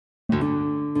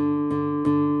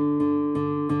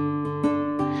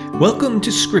Welcome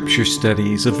to Scripture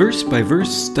Studies, a verse-by-verse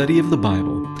study of the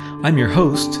Bible. I'm your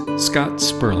host, Scott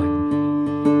Sperling.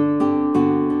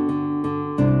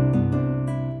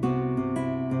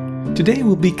 Today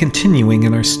we'll be continuing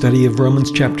in our study of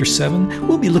Romans chapter 7.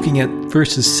 We'll be looking at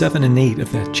verses 7 and 8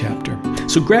 of that chapter.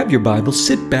 So grab your Bible,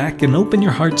 sit back, and open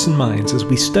your hearts and minds as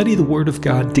we study the Word of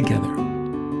God together.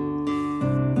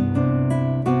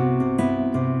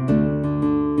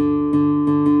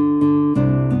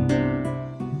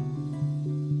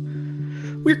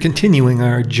 We're continuing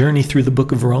our journey through the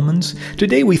book of Romans.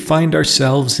 Today we find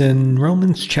ourselves in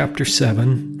Romans chapter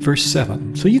 7, verse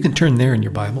 7. So you can turn there in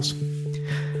your Bibles.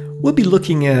 We'll be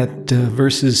looking at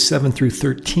verses 7 through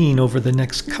 13 over the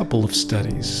next couple of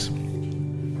studies.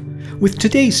 With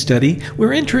today's study,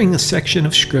 we're entering a section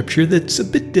of Scripture that's a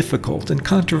bit difficult and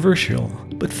controversial,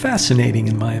 but fascinating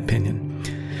in my opinion.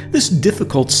 This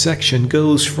difficult section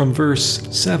goes from verse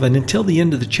 7 until the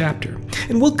end of the chapter,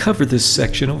 and we'll cover this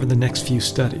section over the next few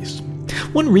studies.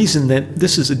 One reason that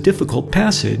this is a difficult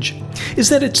passage is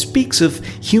that it speaks of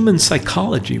human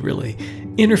psychology, really,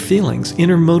 inner feelings,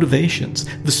 inner motivations,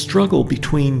 the struggle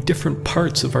between different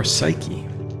parts of our psyche.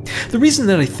 The reason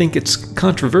that I think it's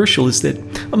controversial is that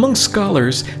among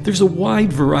scholars, there's a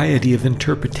wide variety of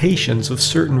interpretations of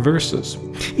certain verses,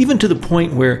 even to the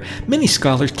point where many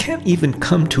scholars can't even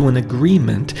come to an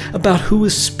agreement about who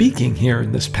is speaking here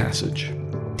in this passage.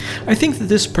 I think that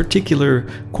this particular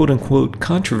quote-unquote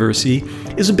controversy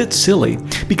is a bit silly,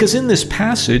 because in this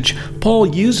passage,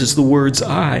 Paul uses the words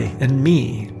I and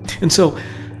me. And so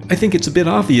I think it's a bit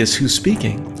obvious who's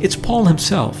speaking. It's Paul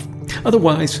himself.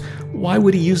 Otherwise, why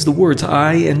would he use the words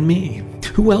I and me?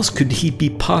 Who else could he be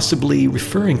possibly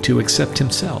referring to except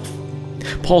himself?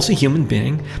 Paul's a human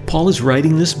being. Paul is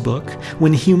writing this book.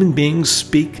 When human beings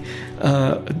speak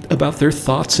about their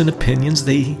thoughts and opinions,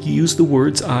 they use the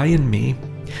words I and me.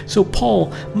 So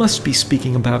Paul must be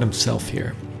speaking about himself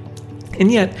here.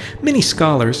 And yet, many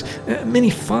scholars, many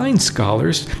fine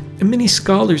scholars, and many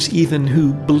scholars even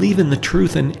who believe in the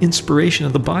truth and inspiration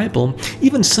of the Bible,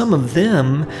 even some of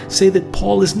them say that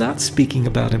Paul is not speaking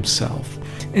about himself.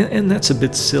 And that's a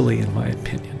bit silly in my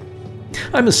opinion.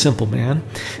 I'm a simple man,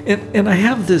 and I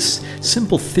have this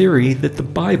simple theory that the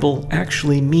Bible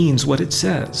actually means what it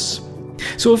says.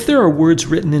 So if there are words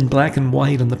written in black and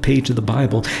white on the page of the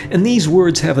Bible, and these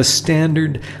words have a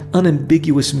standard,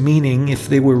 unambiguous meaning if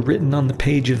they were written on the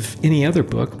page of any other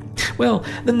book, well,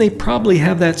 then they probably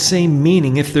have that same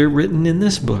meaning if they're written in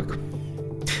this book.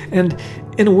 And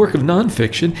in a work of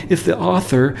nonfiction, if the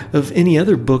author of any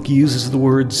other book uses the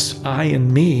words I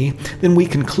and me, then we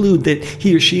conclude that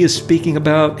he or she is speaking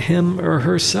about him or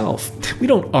herself. We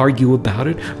don't argue about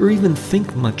it or even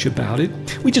think much about it.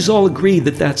 We just all agree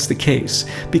that that's the case,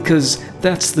 because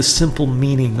that's the simple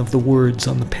meaning of the words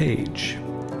on the page.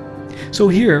 So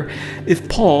here, if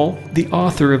Paul, the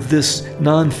author of this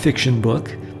nonfiction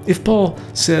book, if Paul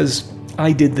says,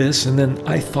 I did this and then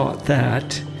I thought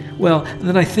that, well,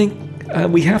 then I think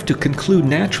we have to conclude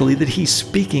naturally that he's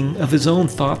speaking of his own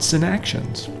thoughts and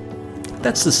actions.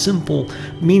 That's the simple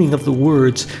meaning of the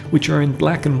words which are in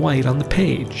black and white on the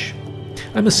page.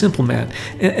 I'm a simple man,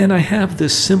 and I have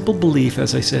this simple belief,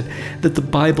 as I said, that the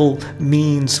Bible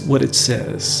means what it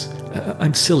says.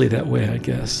 I'm silly that way, I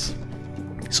guess.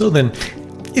 So then,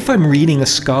 if I'm reading a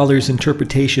scholar's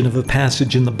interpretation of a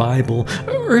passage in the Bible,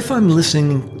 or if I'm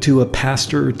listening to a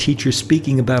pastor or teacher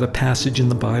speaking about a passage in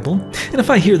the Bible, and if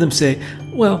I hear them say,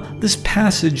 well, this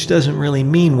passage doesn't really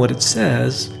mean what it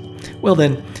says, well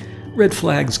then, red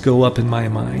flags go up in my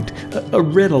mind. A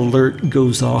red alert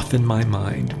goes off in my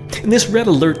mind. And this red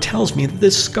alert tells me that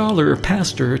this scholar or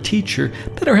pastor or teacher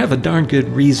better have a darn good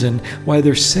reason why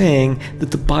they're saying that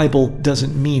the Bible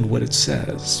doesn't mean what it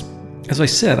says. As I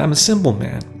said, I'm a simple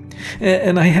man,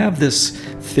 and I have this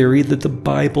theory that the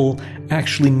Bible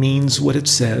actually means what it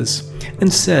says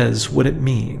and says what it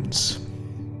means.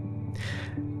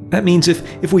 That means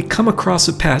if we come across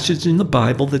a passage in the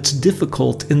Bible that's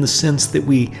difficult in the sense that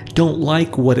we don't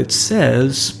like what it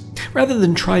says, rather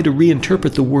than try to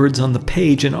reinterpret the words on the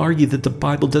page and argue that the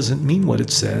Bible doesn't mean what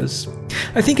it says,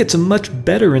 I think it's a much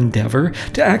better endeavor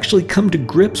to actually come to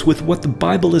grips with what the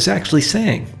Bible is actually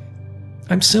saying.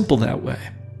 I'm simple that way.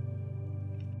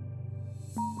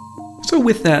 So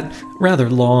with that rather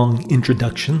long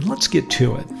introduction, let's get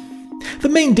to it. The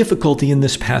main difficulty in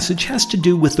this passage has to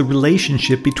do with the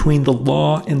relationship between the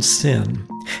law and sin,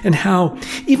 and how,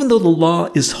 even though the law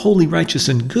is holy, righteous,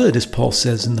 and good, as Paul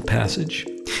says in the passage,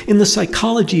 in the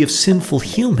psychology of sinful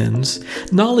humans,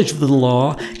 knowledge of the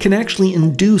law can actually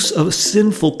induce a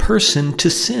sinful person to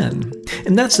sin.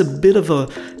 And that's a bit of a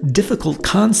difficult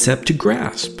concept to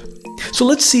grasp. So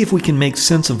let's see if we can make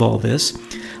sense of all this.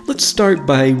 Let's start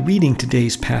by reading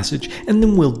today's passage, and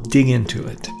then we'll dig into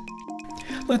it.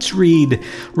 Let's read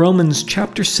Romans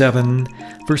chapter 7,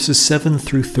 verses 7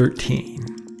 through 13.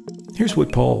 Here's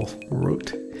what Paul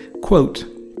wrote. Quote,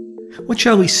 "What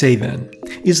shall we say then?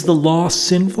 Is the law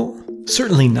sinful?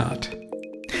 Certainly not.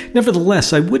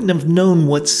 Nevertheless, I wouldn't have known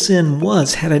what sin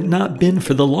was had it not been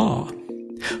for the law.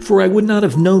 For I would not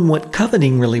have known what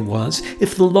coveting really was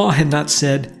if the law had not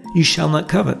said, 'You shall not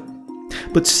covet.'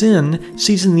 But sin,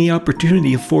 seizing the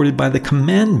opportunity afforded by the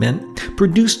commandment,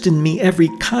 produced in me every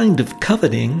kind of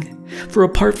coveting, for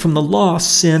apart from the law,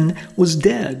 sin was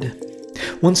dead.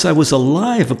 Once I was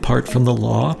alive apart from the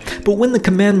law, but when the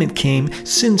commandment came,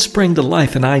 sin sprang to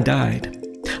life and I died.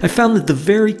 I found that the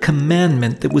very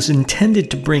commandment that was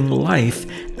intended to bring life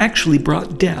actually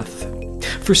brought death.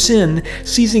 For sin,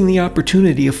 seizing the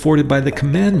opportunity afforded by the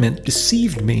commandment,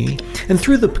 deceived me, and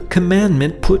through the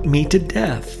commandment put me to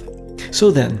death. So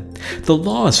then, the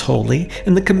law is holy,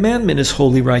 and the commandment is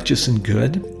holy, righteous, and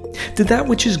good. Did that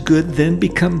which is good then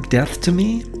become death to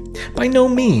me? By no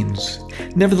means.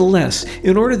 Nevertheless,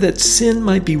 in order that sin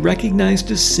might be recognized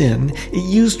as sin, it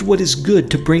used what is good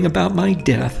to bring about my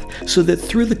death, so that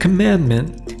through the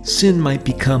commandment, sin might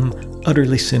become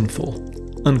utterly sinful."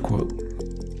 Unquote.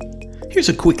 Here's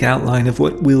a quick outline of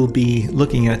what we'll be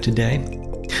looking at today.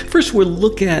 First, we'll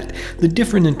look at the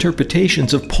different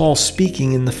interpretations of Paul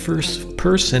speaking in the first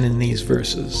person in these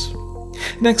verses.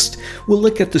 Next, we'll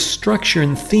look at the structure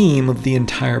and theme of the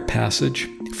entire passage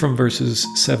from verses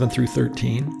 7 through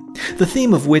 13, the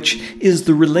theme of which is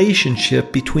the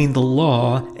relationship between the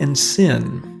law and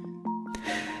sin.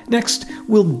 Next,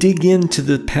 we'll dig into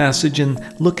the passage and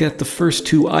look at the first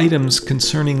two items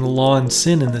concerning the law and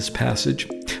sin in this passage.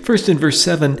 First, in verse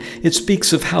 7, it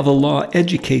speaks of how the law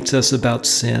educates us about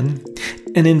sin.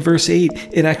 And in verse 8,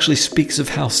 it actually speaks of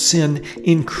how sin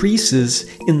increases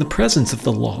in the presence of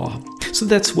the law. So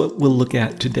that's what we'll look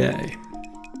at today.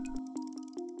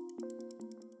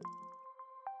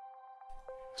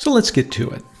 So let's get to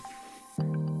it.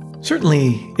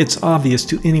 Certainly, it's obvious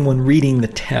to anyone reading the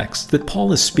text that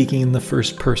Paul is speaking in the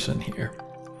first person here.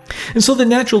 And so the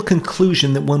natural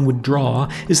conclusion that one would draw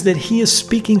is that he is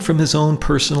speaking from his own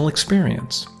personal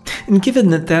experience. And given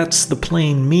that that's the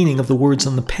plain meaning of the words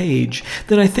on the page,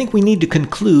 then I think we need to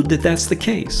conclude that that's the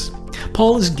case.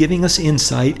 Paul is giving us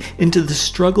insight into the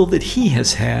struggle that he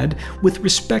has had with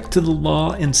respect to the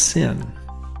law and sin.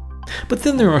 But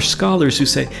then there are scholars who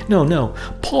say, no,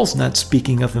 Paul's not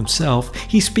speaking of himself.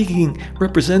 He's speaking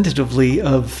representatively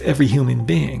of every human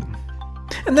being.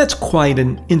 And that's quite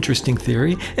an interesting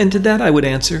theory, and to that I would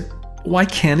answer, why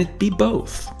can't it be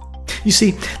both? You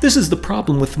see, this is the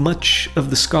problem with much of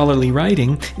the scholarly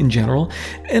writing in general,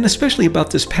 and especially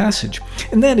about this passage,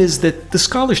 and that is that the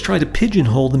scholars try to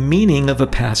pigeonhole the meaning of a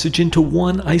passage into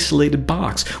one isolated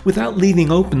box without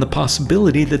leaving open the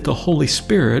possibility that the Holy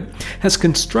Spirit has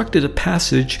constructed a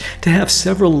passage to have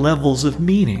several levels of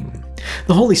meaning.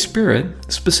 The Holy Spirit,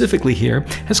 specifically here,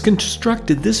 has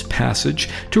constructed this passage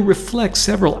to reflect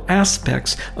several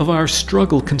aspects of our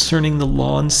struggle concerning the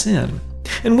law and sin.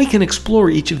 And we can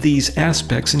explore each of these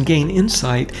aspects and gain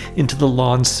insight into the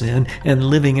law and sin and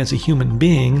living as a human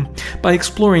being by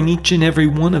exploring each and every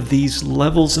one of these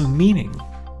levels of meaning.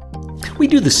 We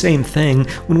do the same thing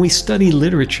when we study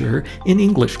literature in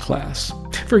English class.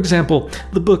 For example,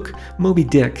 the book Moby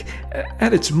Dick,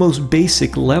 at its most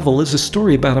basic level, is a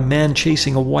story about a man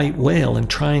chasing a white whale and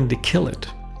trying to kill it.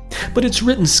 But it's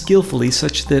written skillfully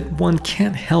such that one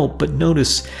can't help but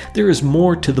notice there is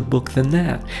more to the book than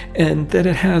that, and that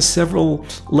it has several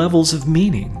levels of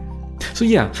meaning. So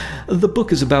yeah, the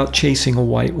book is about chasing a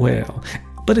white whale,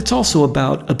 but it's also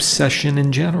about obsession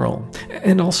in general,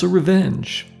 and also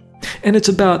revenge. And it's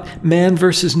about man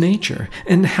versus nature,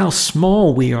 and how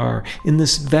small we are in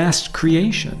this vast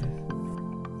creation.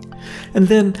 And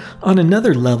then, on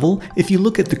another level, if you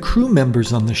look at the crew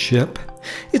members on the ship,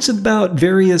 it's about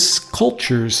various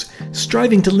cultures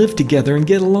striving to live together and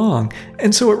get along,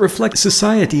 and so it reflects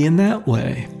society in that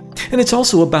way. And it's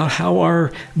also about how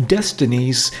our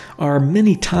destinies are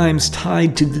many times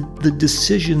tied to the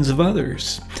decisions of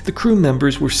others. The crew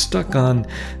members were stuck on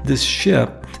this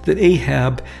ship that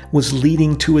Ahab was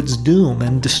leading to its doom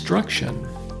and destruction.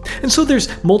 And so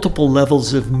there's multiple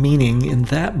levels of meaning in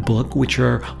that book, which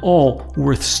are all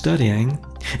worth studying.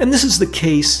 And this is the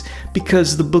case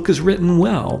because the book is written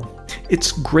well.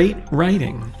 It's great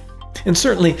writing. And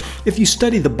certainly, if you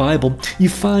study the Bible, you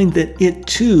find that it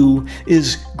too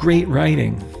is great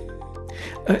writing.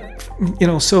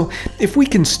 So if we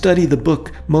can study the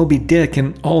book Moby Dick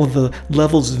and all of the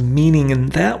levels of meaning in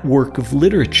that work of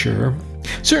literature,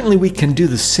 certainly we can do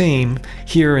the same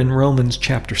here in Romans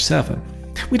chapter 7.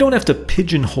 We don't have to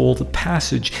pigeonhole the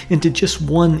passage into just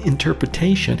one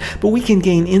interpretation, but we can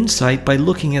gain insight by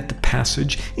looking at the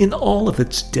passage in all of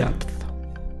its depth.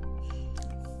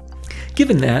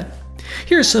 Given that,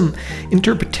 here are some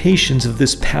interpretations of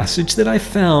this passage that I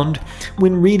found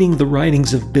when reading the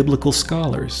writings of biblical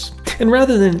scholars. And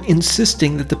rather than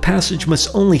insisting that the passage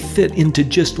must only fit into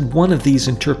just one of these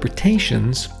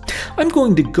interpretations, I'm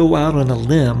going to go out on a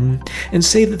limb and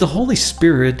say that the Holy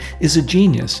Spirit is a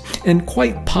genius and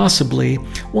quite possibly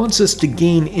wants us to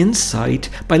gain insight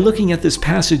by looking at this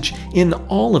passage in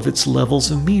all of its levels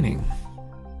of meaning.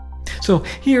 So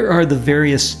here are the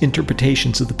various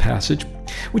interpretations of the passage,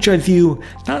 which I view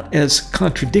not as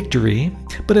contradictory,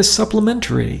 but as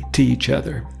supplementary to each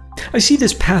other. I see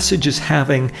this passage as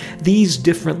having these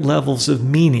different levels of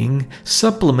meaning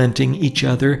supplementing each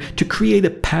other to create a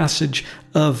passage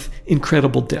of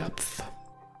incredible depth.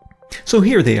 So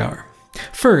here they are.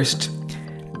 First,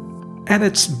 at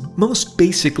its most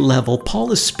basic level,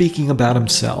 Paul is speaking about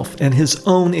himself and his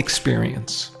own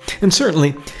experience. And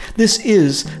certainly, this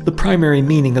is the primary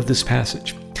meaning of this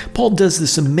passage. Paul does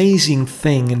this amazing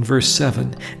thing in verse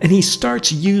 7, and he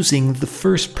starts using the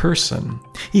first person.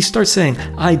 He starts saying,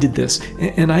 I did this,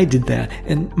 and I did that,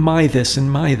 and my this,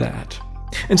 and my that.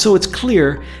 And so it's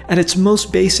clear, at its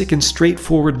most basic and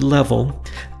straightforward level,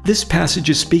 this passage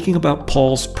is speaking about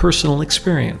Paul's personal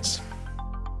experience.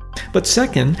 But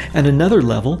second, at another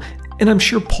level, and I'm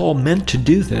sure Paul meant to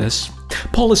do this,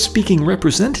 Paul is speaking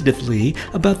representatively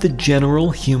about the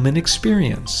general human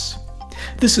experience.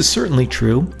 This is certainly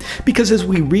true because as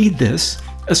we read this,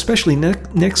 especially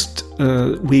next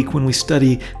week when we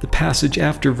study the passage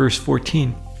after verse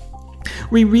 14,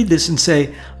 we read this and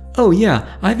say, oh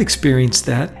yeah, I've experienced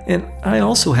that, and I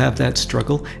also have that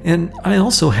struggle, and I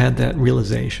also had that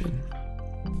realization.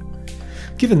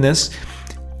 Given this,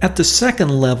 at the second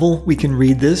level, we can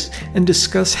read this and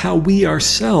discuss how we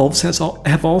ourselves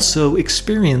have also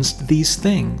experienced these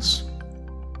things.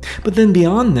 But then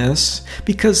beyond this,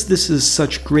 because this is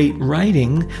such great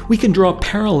writing, we can draw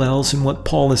parallels in what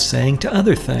Paul is saying to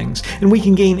other things, and we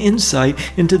can gain insight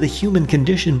into the human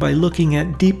condition by looking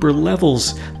at deeper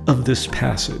levels of this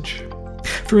passage.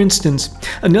 For instance,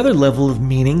 another level of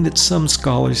meaning that some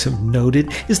scholars have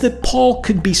noted is that Paul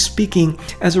could be speaking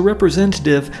as a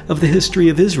representative of the history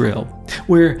of Israel,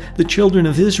 where the children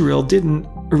of Israel didn't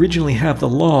originally have the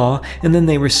law, and then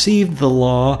they received the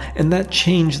law, and that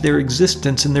changed their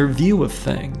existence and their view of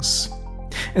things.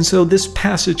 And so this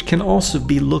passage can also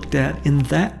be looked at in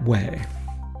that way.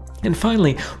 And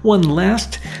finally, one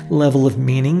last level of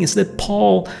meaning is that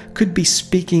Paul could be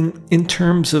speaking in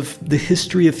terms of the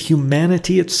history of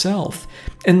humanity itself.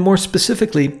 And more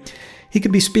specifically, he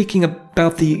could be speaking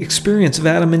about the experience of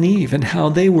Adam and Eve and how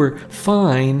they were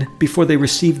fine before they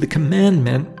received the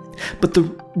commandment, but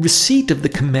the receipt of the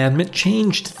commandment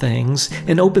changed things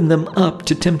and opened them up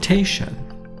to temptation.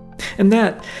 And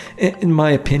that, in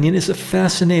my opinion, is a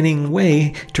fascinating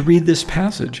way to read this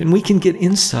passage. And we can get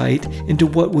insight into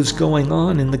what was going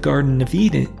on in the Garden of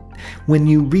Eden when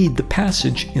you read the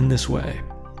passage in this way.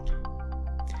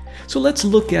 So let's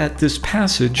look at this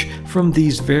passage from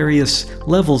these various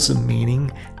levels of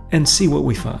meaning and see what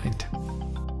we find.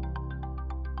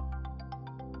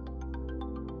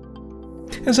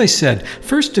 As I said,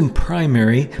 first and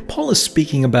primary, Paul is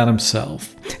speaking about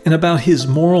himself and about his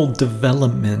moral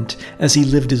development as he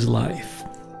lived his life.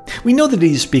 We know that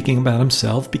he's speaking about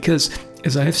himself because,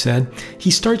 as I have said,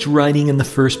 he starts writing in the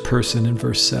first person in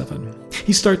verse 7.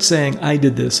 He starts saying, I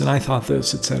did this and I thought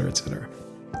this, etc., etc.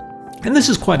 And this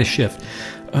is quite a shift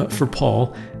for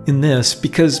Paul in this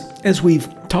because, as we've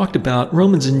talked about,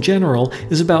 Romans in general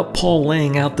is about Paul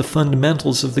laying out the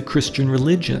fundamentals of the Christian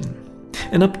religion.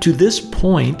 And up to this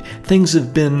point, things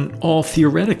have been all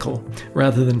theoretical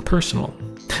rather than personal.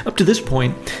 Up to this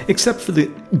point, except for the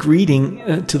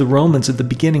greeting to the Romans at the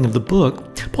beginning of the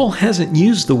book, Paul hasn't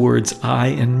used the words I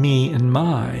and me and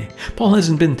my. Paul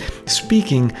hasn't been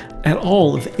speaking at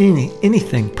all of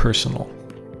anything personal.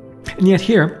 And yet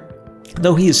here,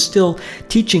 though he is still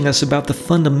teaching us about the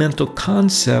fundamental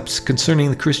concepts concerning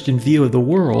the Christian view of the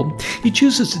world, he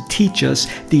chooses to teach us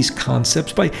these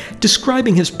concepts by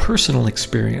describing his personal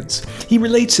experience. He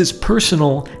relates his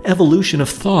personal evolution of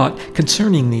thought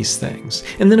concerning these things.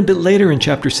 And then a bit later in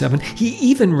chapter 7, he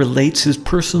even relates his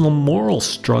personal moral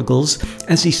struggles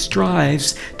as he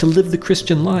strives to live the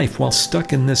Christian life while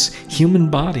stuck in this human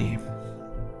body.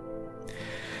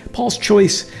 Paul's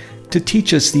choice to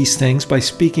teach us these things by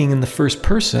speaking in the first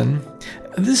person,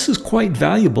 this is quite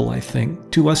valuable, I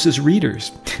think, to us as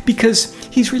readers, because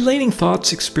he's relating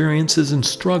thoughts, experiences, and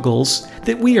struggles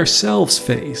that we ourselves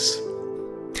face.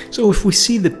 So if we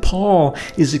see that Paul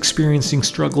is experiencing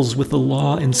struggles with the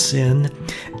law and sin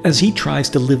as he tries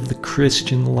to live the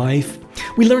Christian life,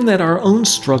 we learn that our own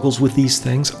struggles with these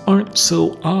things aren't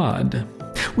so odd.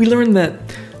 We learn that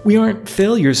we aren't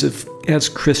failures as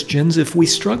Christians if we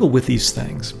struggle with these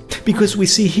things. Because we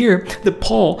see here that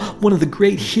Paul, one of the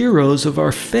great heroes of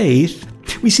our faith,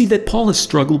 we see that Paul has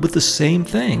struggled with the same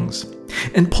things.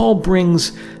 And Paul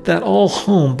brings that all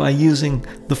home by using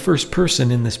the first person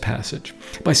in this passage,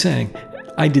 by saying,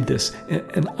 I did this,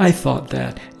 and I thought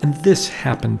that, and this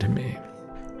happened to me.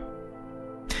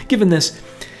 Given this,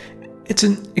 it's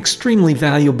an extremely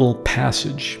valuable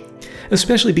passage,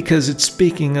 especially because it's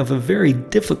speaking of a very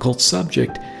difficult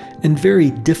subject and very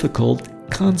difficult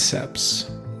concepts.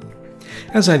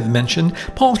 As I've mentioned,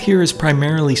 Paul here is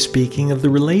primarily speaking of the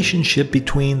relationship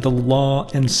between the law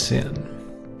and sin.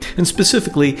 And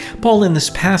specifically, Paul in this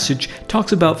passage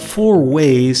talks about 4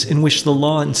 ways in which the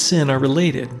law and sin are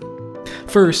related.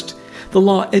 First, the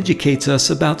law educates us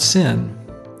about sin.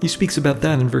 He speaks about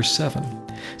that in verse 7.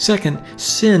 Second,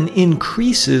 sin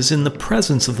increases in the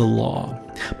presence of the law.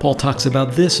 Paul talks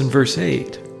about this in verse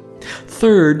 8.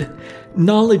 Third,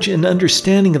 knowledge and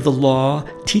understanding of the law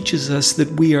teaches us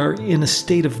that we are in a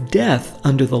state of death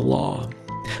under the law.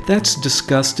 That's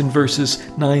discussed in verses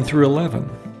 9 through 11.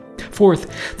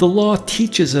 Fourth, the law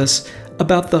teaches us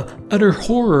about the utter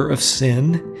horror of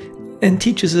sin and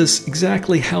teaches us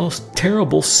exactly how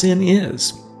terrible sin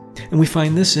is. And we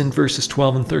find this in verses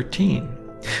 12 and 13.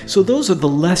 So those are the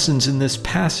lessons in this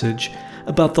passage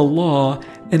about the law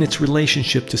and its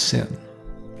relationship to sin.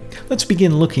 Let's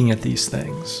begin looking at these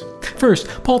things. First,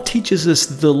 Paul teaches us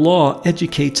that the law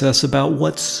educates us about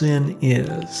what sin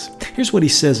is. Here's what he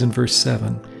says in verse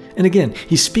 7. And again,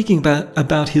 he's speaking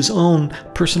about his own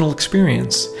personal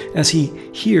experience as he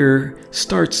here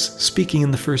starts speaking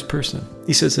in the first person.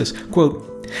 He says this,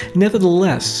 quote,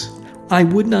 "Nevertheless, I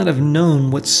would not have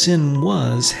known what sin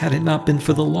was had it not been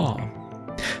for the law.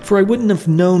 For I wouldn't have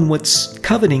known what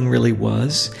coveting really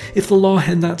was if the law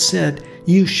had not said,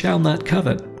 'You shall not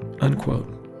covet,'" unquote.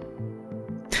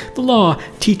 The law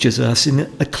teaches us in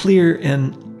a clear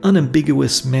and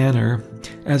unambiguous manner,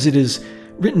 as it is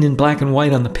written in black and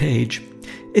white on the page.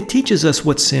 It teaches us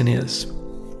what sin is.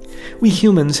 We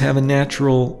humans have a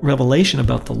natural revelation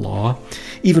about the law,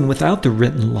 even without the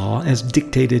written law as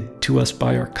dictated to us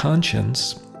by our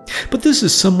conscience. But this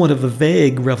is somewhat of a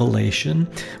vague revelation,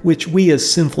 which we as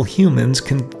sinful humans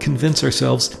can convince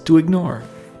ourselves to ignore.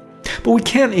 But we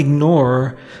can't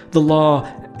ignore the law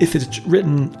if it's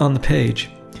written on the page,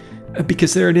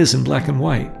 because there it is in black and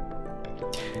white.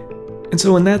 And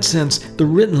so in that sense, the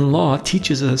written law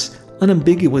teaches us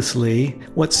unambiguously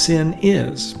what sin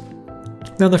is.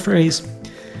 Now the phrase,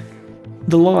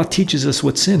 "the law teaches us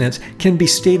what sin is," can be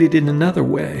stated in another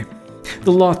way.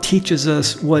 The law teaches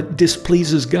us what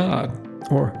displeases God.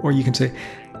 Or you can say,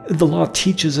 the law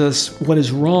teaches us what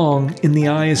is wrong in the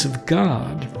eyes of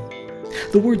God.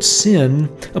 The word sin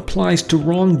applies to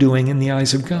wrongdoing in the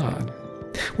eyes of God.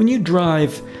 When you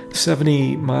drive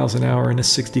 70 miles an hour in a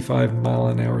 65 mile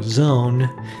an hour zone,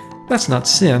 that's not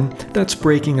sin, that's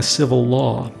breaking a civil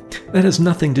law. That has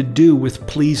nothing to do with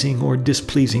pleasing or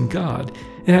displeasing God.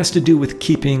 It has to do with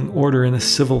keeping order in a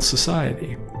civil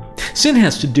society. Sin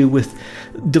has to do with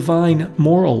divine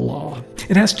moral law.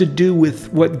 It has to do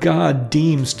with what God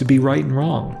deems to be right and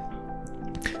wrong.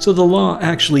 So the law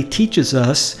actually teaches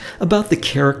us about the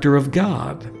character of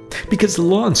God, because the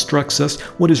law instructs us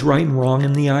what is right and wrong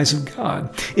in the eyes of God.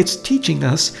 It's teaching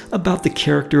us about the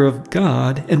character of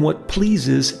God and what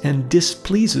pleases and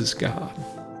displeases God.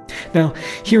 Now,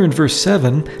 here in verse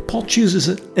 7, Paul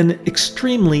chooses an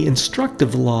extremely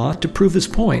instructive law to prove his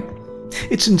point.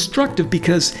 It's instructive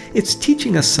because it's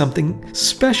teaching us something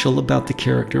special about the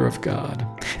character of God,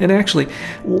 and actually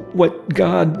what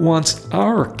God wants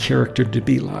our character to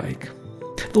be like.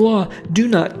 The law, "do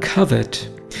not covet,"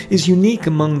 is unique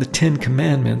among the 10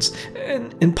 Commandments,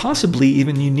 and possibly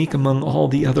even unique among all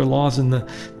the other laws in the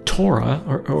Torah,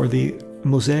 or the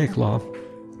Mosaic Law,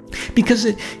 because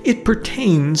it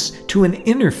pertains to an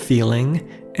inner feeling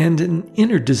and an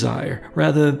inner desire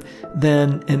rather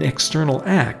than an external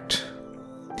act.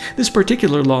 This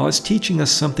particular law is teaching us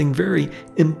something very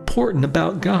important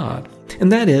about God,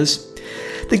 and that is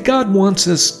that God wants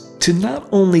us to not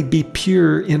only be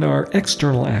pure in our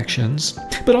external actions,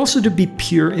 but also to be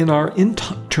pure in our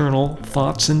internal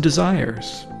thoughts and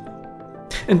desires.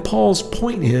 And Paul's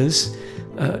point is,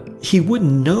 he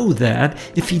wouldn't know that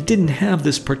if he didn't have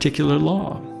this particular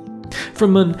law.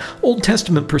 From an Old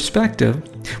Testament perspective,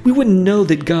 we wouldn't know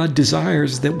that God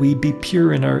desires that we be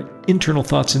pure in our internal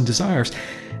thoughts and desires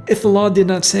if the law did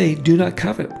not say, "do not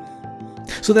covet."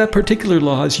 So that particular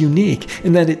law is unique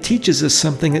in that it teaches us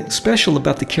something special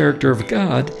about the character of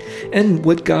God and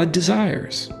what God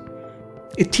desires.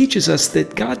 It teaches us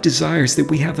that God desires that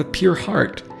we have a pure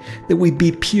heart, that we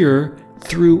be pure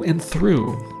through and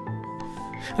through.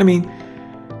 I mean,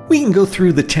 we can go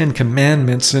through the 10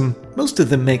 Commandments, and most of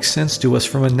them make sense to us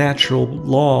from a natural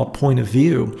law point of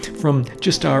view, from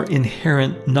just our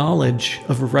inherent knowledge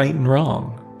of right and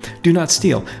wrong. Do not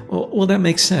steal. Well, that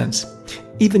makes sense,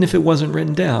 even if it wasn't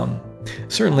written down.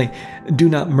 Certainly, do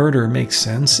not murder makes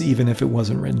sense, even if it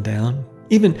wasn't written down.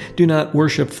 Even do not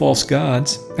worship false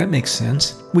gods. That makes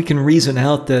sense. We can reason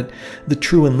out that the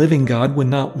true and living God would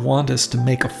not want us to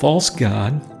make a false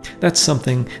god. That's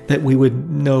something that we would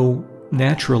know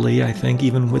naturally, I think,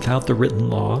 even without the written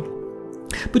law.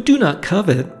 But do not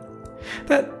covet.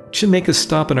 That should make us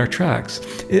stop in our tracks.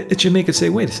 It should make us say,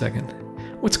 wait a second,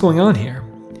 what's going on here?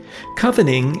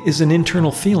 Coveting is an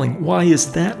internal feeling. Why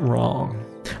is that wrong?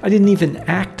 I didn't even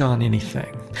act on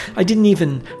anything. I didn't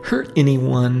even hurt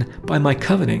anyone by my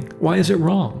coveting. Why is it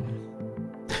wrong?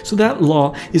 So that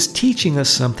law is teaching us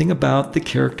something about the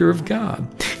character of God.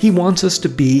 He wants us to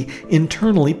be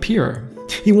internally pure.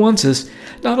 He wants us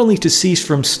not only to cease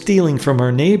from stealing from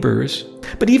our neighbors,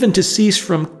 but even to cease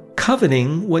from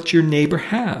coveting what your neighbor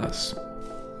has.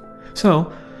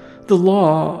 So, the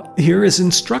law here is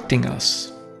instructing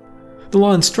us. The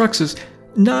law instructs us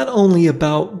not only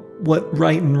about what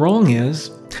right and wrong is,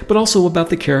 but also about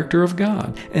the character of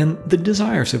God and the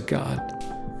desires of God.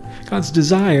 God's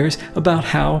desires about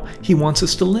how He wants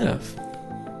us to live.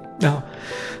 Now,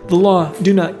 the law,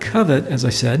 do not covet, as I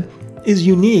said, is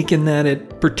unique in that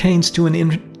it pertains to an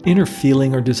inner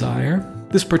feeling or desire.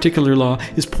 This particular law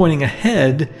is pointing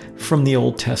ahead from the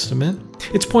Old Testament.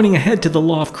 It's pointing ahead to the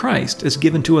law of Christ as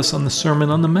given to us on the Sermon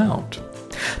on the Mount.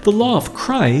 The law of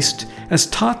Christ, as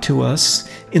taught to us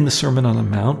in the Sermon on the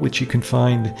Mount, which you can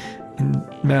find in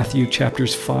Matthew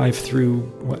chapters 5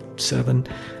 through 7,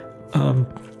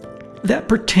 that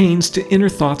pertains to inner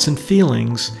thoughts and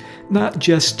feelings, not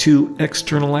just to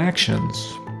external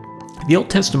actions. The Old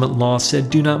Testament law said,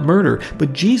 do not murder,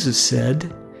 but Jesus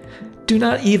said, do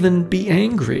not even be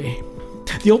angry.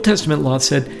 The Old Testament law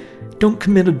said, don't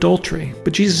commit adultery,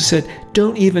 but Jesus said,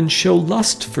 don't even show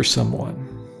lust for someone.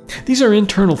 These are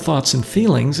internal thoughts and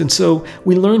feelings, and so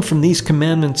we learn from these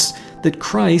commandments that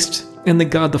Christ and that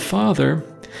God the Father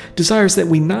desires that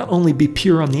we not only be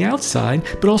pure on the outside,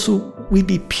 but also we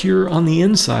be pure on the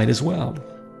inside as well.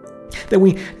 That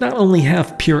we not only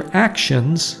have pure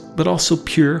actions, but also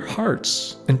pure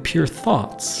hearts and pure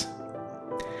thoughts.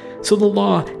 So the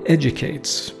law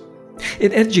educates.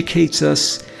 It educates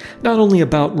us not only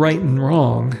about right and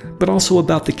wrong, but also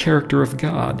about the character of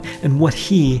God and what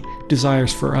He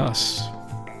desires for us.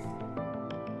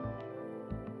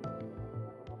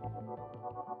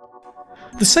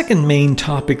 The second main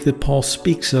topic that Paul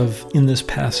speaks of in this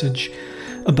passage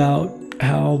about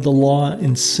how the law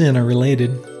and sin are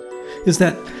related is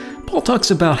that Paul talks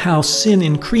about how sin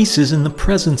increases in the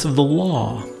presence of the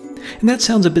law. And that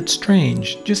sounds a bit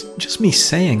strange. Just me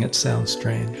saying it sounds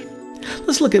strange.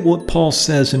 Let's look at what Paul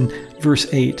says in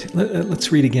verse 8.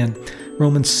 Let's read again.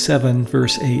 Romans 7,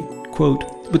 verse 8.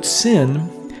 Quote, but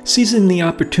sin, seizing the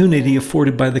opportunity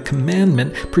afforded by the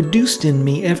commandment, produced in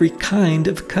me every kind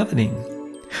of coveting.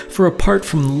 For apart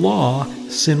from law,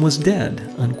 sin was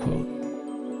dead. Unquote.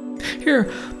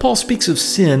 Here, Paul speaks of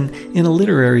sin in a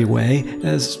literary way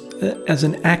as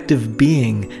an active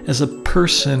being, as a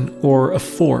person or a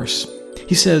force.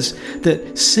 He says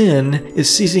that sin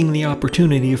is seizing the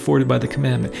opportunity afforded by the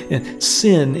commandment, and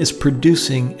sin is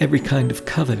producing every kind of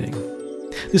coveting.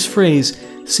 This phrase,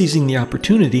 seizing the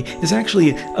opportunity, is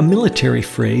actually a military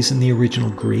phrase in the original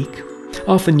Greek,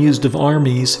 often used of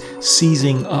armies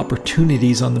seizing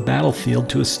opportunities on the battlefield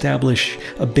to establish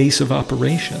a base of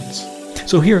operations.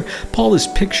 So here, Paul is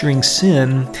picturing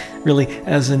sin really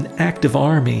as an active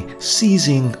army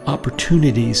seizing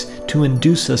opportunities to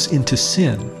induce us into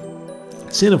sin.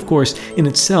 Sin, of course, in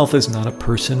itself is not a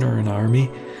person or an army,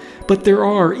 but there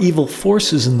are evil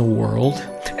forces in the world,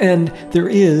 and there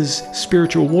is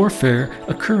spiritual warfare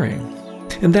occurring.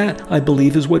 And that, I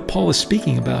believe, is what Paul is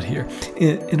speaking about here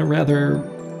in a rather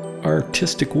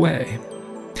artistic way.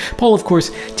 Paul, of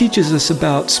course, teaches us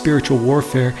about spiritual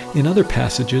warfare in other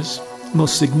passages.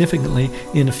 Most significantly,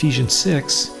 in Ephesians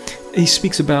 6, he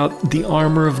speaks about the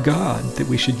armor of God that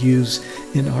we should use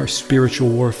in our spiritual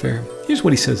warfare. Here's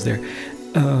what he says there.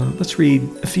 Let's read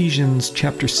Ephesians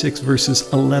chapter 6,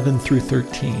 verses 11 through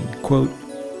 13. Quote,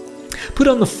 put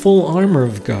on the full armor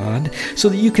of God so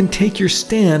that you can take your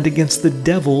stand against the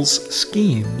devil's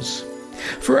schemes.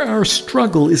 For our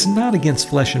struggle is not against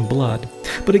flesh and blood,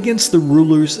 but against the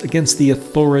rulers, against the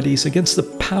authorities, against the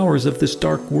powers of this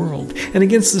dark world, and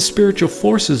against the spiritual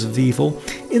forces of evil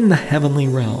in the heavenly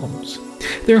realms.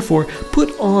 Therefore,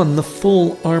 put on the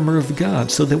full armor of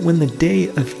God, so that when the day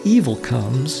of evil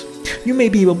comes, you may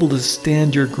be able to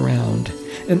stand your ground,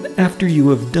 and after you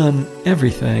have done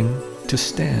everything, to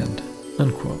stand."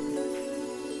 Unquote.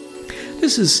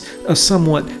 This is a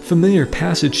somewhat familiar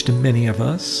passage to many of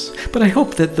us, but I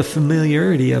hope that the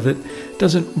familiarity of it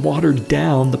doesn't water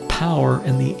down the power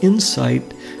and the insight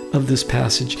of this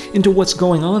passage into what's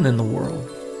going on in the world.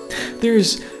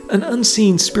 There's an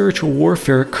unseen spiritual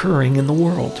warfare occurring in the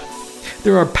world.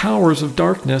 There are powers of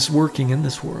darkness working in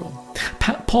this world.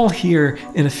 Paul here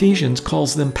in Ephesians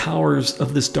calls them powers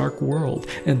of this dark world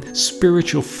and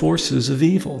spiritual forces of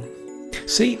evil.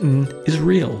 Satan is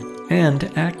real and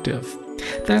active.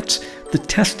 That's the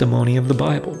testimony of the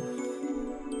Bible.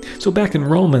 So back in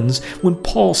Romans, when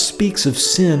Paul speaks of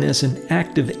sin as an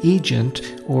active agent,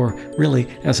 or really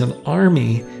as an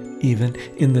army even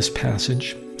in this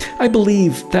passage, I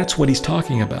believe that's what he's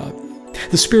talking about.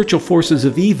 The spiritual forces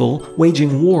of evil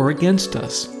waging war against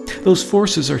us. Those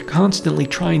forces are constantly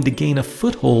trying to gain a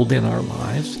foothold in our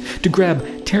lives, to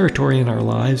grab territory in our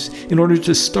lives in order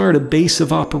to start a base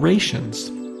of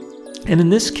operations. And in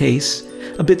this case,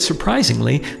 a bit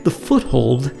surprisingly, the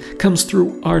foothold comes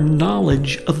through our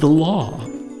knowledge of the law.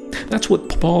 That's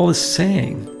what Paul is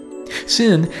saying.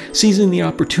 Sin, seizing the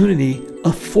opportunity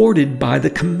afforded by the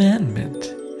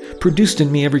commandment, produced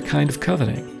in me every kind of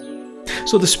coveting.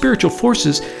 So the spiritual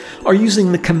forces are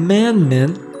using the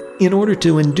commandment in order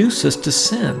to induce us to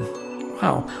sin.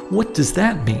 Wow, what does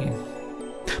that mean?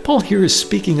 Paul here is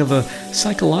speaking of a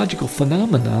psychological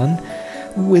phenomenon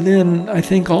within, I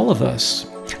think, all of us.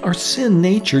 Our sin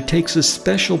nature takes a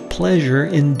special pleasure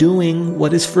in doing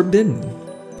what is forbidden.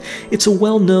 It's a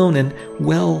well-known and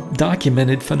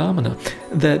well-documented phenomenon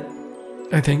that,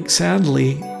 I think,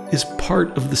 sadly, is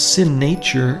part of the sin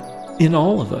nature in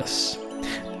all of us.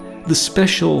 The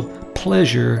special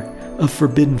pleasure of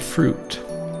forbidden fruit.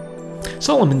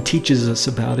 Solomon teaches us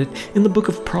about it in the book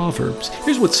of Proverbs.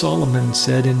 Here's what Solomon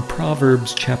said in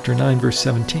Proverbs chapter 9, verse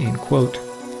 17, quote,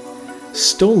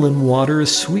 "Stolen water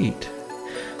is sweet.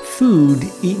 Food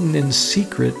eaten in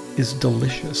secret is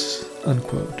delicious,"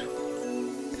 unquote.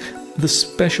 The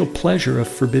special pleasure of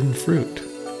forbidden fruit.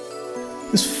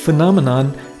 This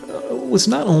phenomenon was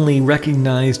not only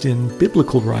recognized in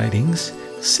biblical writings,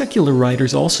 secular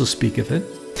writers also speak of it.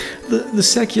 The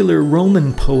secular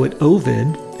Roman poet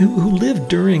Ovid, who lived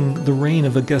during the reign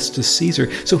of Augustus Caesar,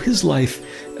 so his life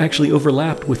actually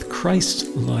overlapped with Christ's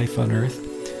life on earth.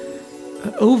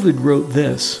 Ovid wrote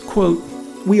this, quote,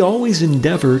 "We always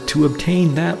endeavor to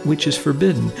obtain that which is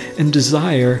forbidden and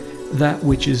desire that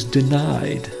which is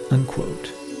denied,"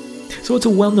 unquote. So it's a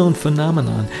well-known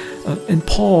phenomenon, and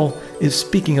Paul is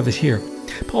speaking of it here.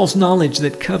 Paul's knowledge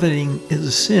that coveting is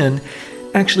a sin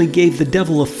actually gave the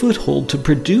devil a foothold to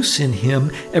produce in him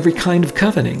every kind of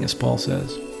coveting, as Paul says.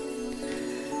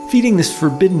 Feeding this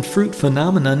forbidden fruit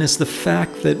phenomenon is the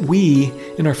fact that we,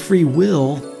 in our free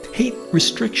will, hate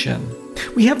restriction.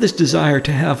 We have this desire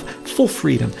to have full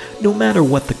freedom, no matter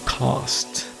what the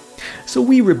cost. So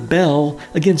we rebel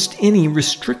against any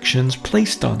restrictions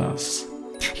placed on us.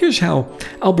 Here's how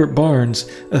Albert Barnes,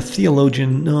 a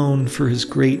theologian known for his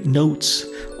great notes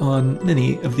on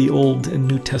many of the Old and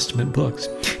New Testament books,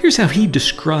 here's how he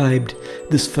described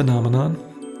this phenomenon.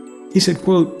 He said,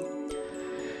 quote,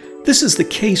 "This is the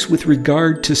case with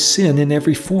regard to sin in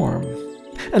every form.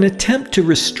 An attempt to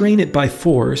restrain it by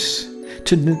force,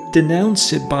 to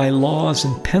denounce it by laws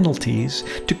and penalties,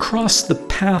 to cross the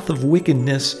path of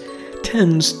wickedness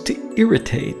tends to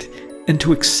irritate and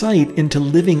to excite into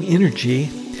living energy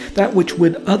that which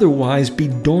would otherwise be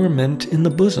dormant in the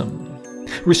bosom.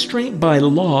 Restraint by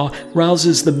law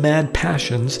rouses the mad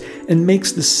passions and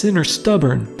makes the sinner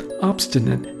stubborn,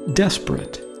 obstinate,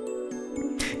 desperate.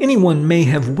 Anyone may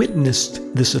have witnessed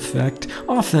this effect,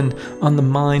 often on the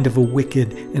mind of a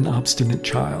wicked and obstinate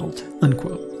child,"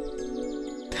 unquote.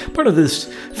 Part of this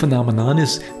phenomenon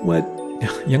is what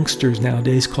youngsters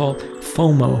nowadays call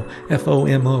FOMO,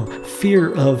 F-O-M-O,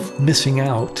 fear of missing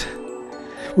out.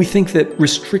 We think that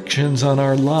restrictions on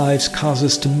our lives cause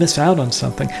us to miss out on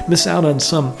something, miss out on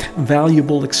some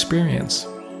valuable experience.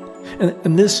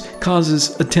 And this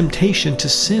causes a temptation to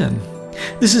sin.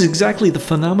 This is exactly the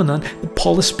phenomenon that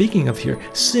Paul is speaking of here.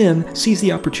 Sin sees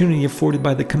the opportunity afforded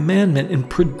by the commandment and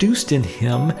produced in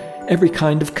him every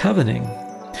kind of coveting.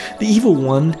 The evil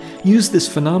one used this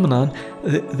phenomenon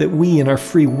that we in our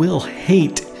free will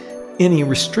hate any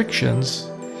restrictions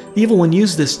The evil one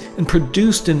used this and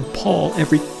produced in Paul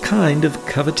every kind of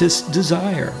covetous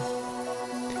desire.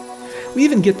 We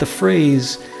even get the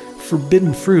phrase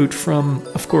forbidden fruit from,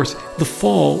 of course, the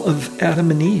fall of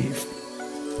Adam and Eve.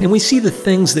 And we see the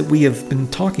things that we have been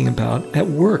talking about at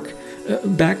work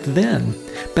back then,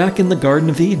 back in the Garden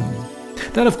of Eden.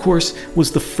 That, of course,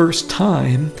 was the first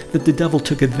time that the devil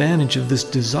took advantage of this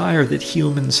desire that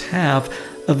humans have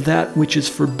of that which is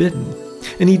forbidden.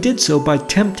 And he did so by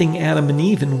tempting Adam and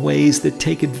Eve in ways that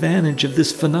take advantage of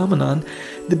this phenomenon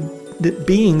that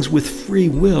beings with free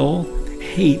will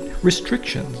hate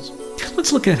restrictions.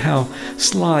 Let's look at how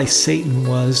sly Satan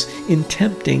was in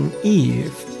tempting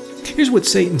Eve. Here's what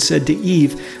Satan said to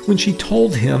Eve when she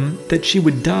told him that she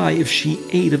would die if she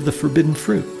ate of the forbidden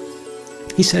fruit.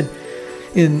 He said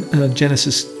in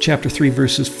Genesis chapter 3,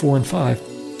 verses 4 and 5,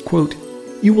 quote,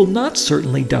 "You will not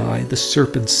certainly die," the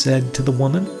serpent said to the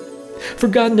woman, "for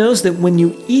God knows that when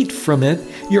you eat from it,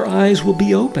 your eyes will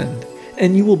be opened,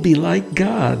 and you will be like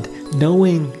God,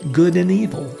 knowing good and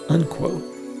evil," unquote.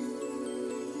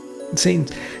 Satan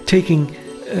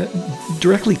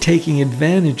directly taking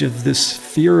advantage of this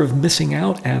fear of missing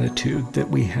out attitude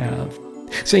that we have.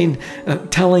 Satan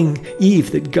telling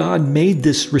Eve that God made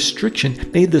this restriction,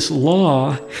 made this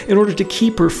law in order to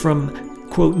keep her from,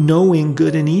 quote, knowing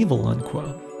good and evil,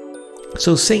 unquote.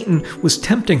 So Satan was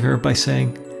tempting her by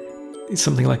saying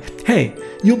something like, "Hey,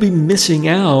 you'll be missing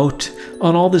out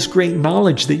on all this great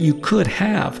knowledge that you could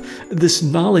have, this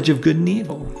knowledge of good and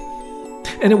evil."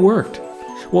 And it worked.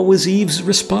 What was Eve's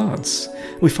response?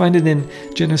 We find it in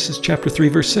Genesis chapter 3,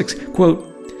 verse 6. Quote,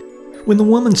 "When the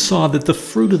woman saw that the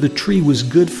fruit of the tree was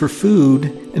good for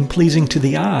food and pleasing to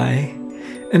the eye,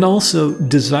 and also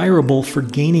desirable for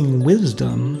gaining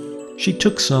wisdom, she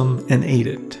took some and ate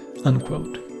it,"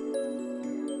 unquote.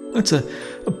 That's a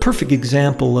perfect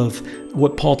example of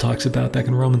what Paul talks about back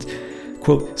in Romans.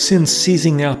 Quote, "Sin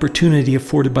seizing the opportunity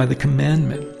afforded by the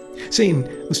commandment." Satan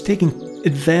was taking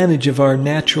advantage of our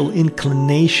natural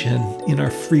inclination in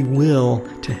our free will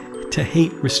to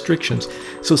hate restrictions.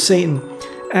 So Satan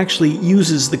actually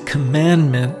uses the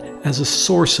commandment as a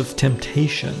source of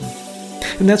temptation.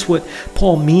 And that's what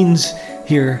Paul means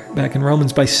here back in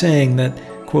Romans by saying that,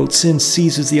 quote, "Sin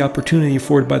seizes the opportunity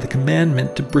afforded by the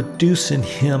commandment to produce in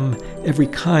him every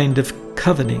kind of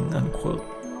coveting," unquote.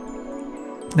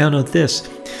 Now note this,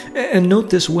 and note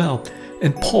this well,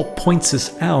 and Paul points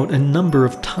this out a number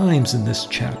of times in this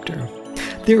chapter.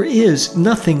 There is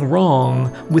nothing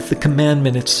wrong with the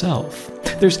commandment itself.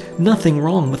 There's nothing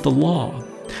wrong with the law.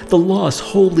 The law is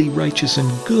holy, righteous,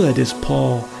 and good, as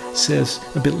Paul says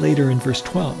a bit later in verse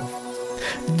 12.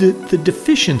 The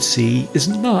deficiency is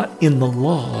not in the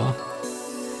law.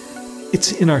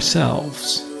 It's in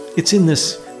ourselves. It's in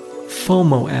this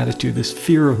FOMO attitude, this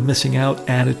fear of missing out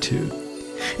attitude.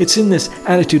 It's in this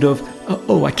attitude of,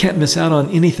 oh, I can't miss out on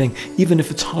anything, even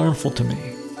if it's harmful to me.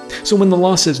 So when the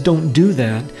law says don't do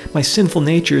that, my sinful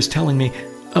nature is telling me,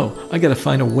 oh, I got to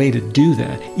find a way to do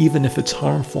that, even if it's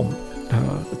harmful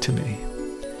to me.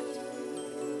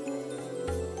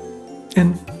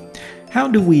 And how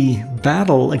do we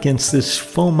battle against this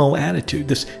FOMO attitude,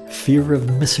 this fear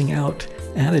of missing out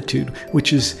attitude,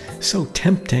 which is so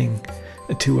tempting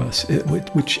to us,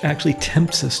 which actually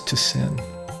tempts us to sin?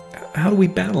 How do we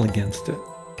battle against it?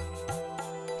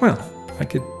 Well, I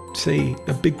could say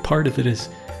a big part of it is,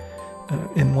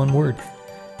 in one word,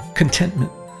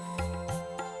 contentment.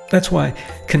 That's why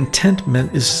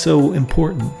contentment is so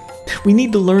important. We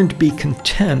need to learn to be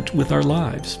content with our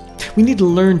lives. We need to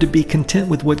learn to be content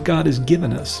with what God has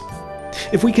given us.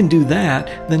 If we can do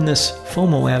that, then this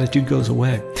FOMO attitude goes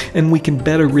away, and we can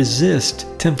better resist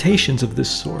temptations of this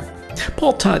sort.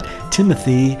 Paul taught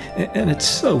Timothy, and it's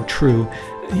so true.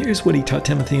 Here's what he taught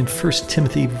Timothy in 1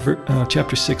 Timothy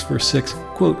chapter 6, verse 6,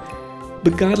 quote,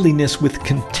 "But godliness with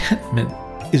contentment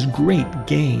is great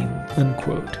gain,"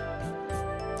 unquote.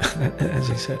 As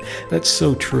I said, that's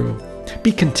so true.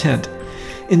 Be content.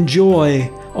 Enjoy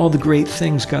all the great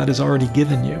things God has already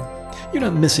given you. You're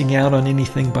not missing out on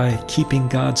anything by keeping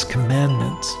God's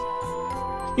commandments.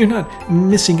 You're not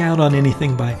missing out on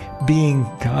anything by being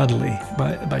godly,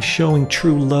 by showing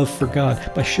true love for God,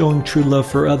 by showing true love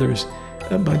for others,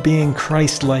 by being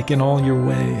Christ-like in all your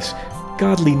ways.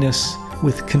 Godliness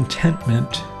with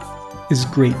contentment is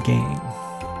great gain.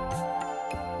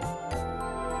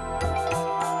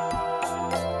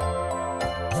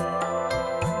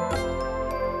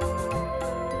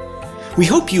 We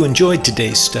hope you enjoyed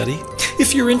today's study.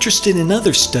 If you're interested in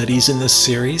other studies in this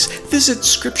series, visit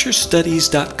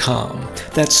scripturestudies.com.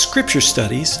 That's Scripture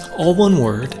Studies, all one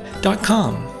word,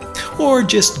 .com. Or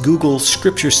just Google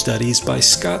Scripture Studies by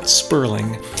Scott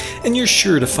Sperling, and you're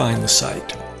sure to find the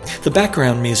site. The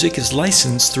background music is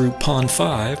licensed through Pond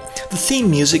 5. The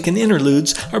theme music and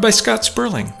interludes are by Scott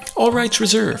Sperling. All rights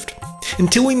reserved.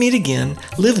 Until we meet again,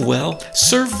 live well,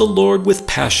 serve the Lord with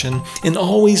passion, and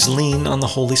always lean on the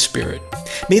Holy Spirit.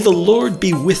 May the Lord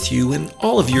be with you in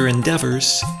all of your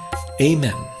endeavors.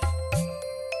 Amen.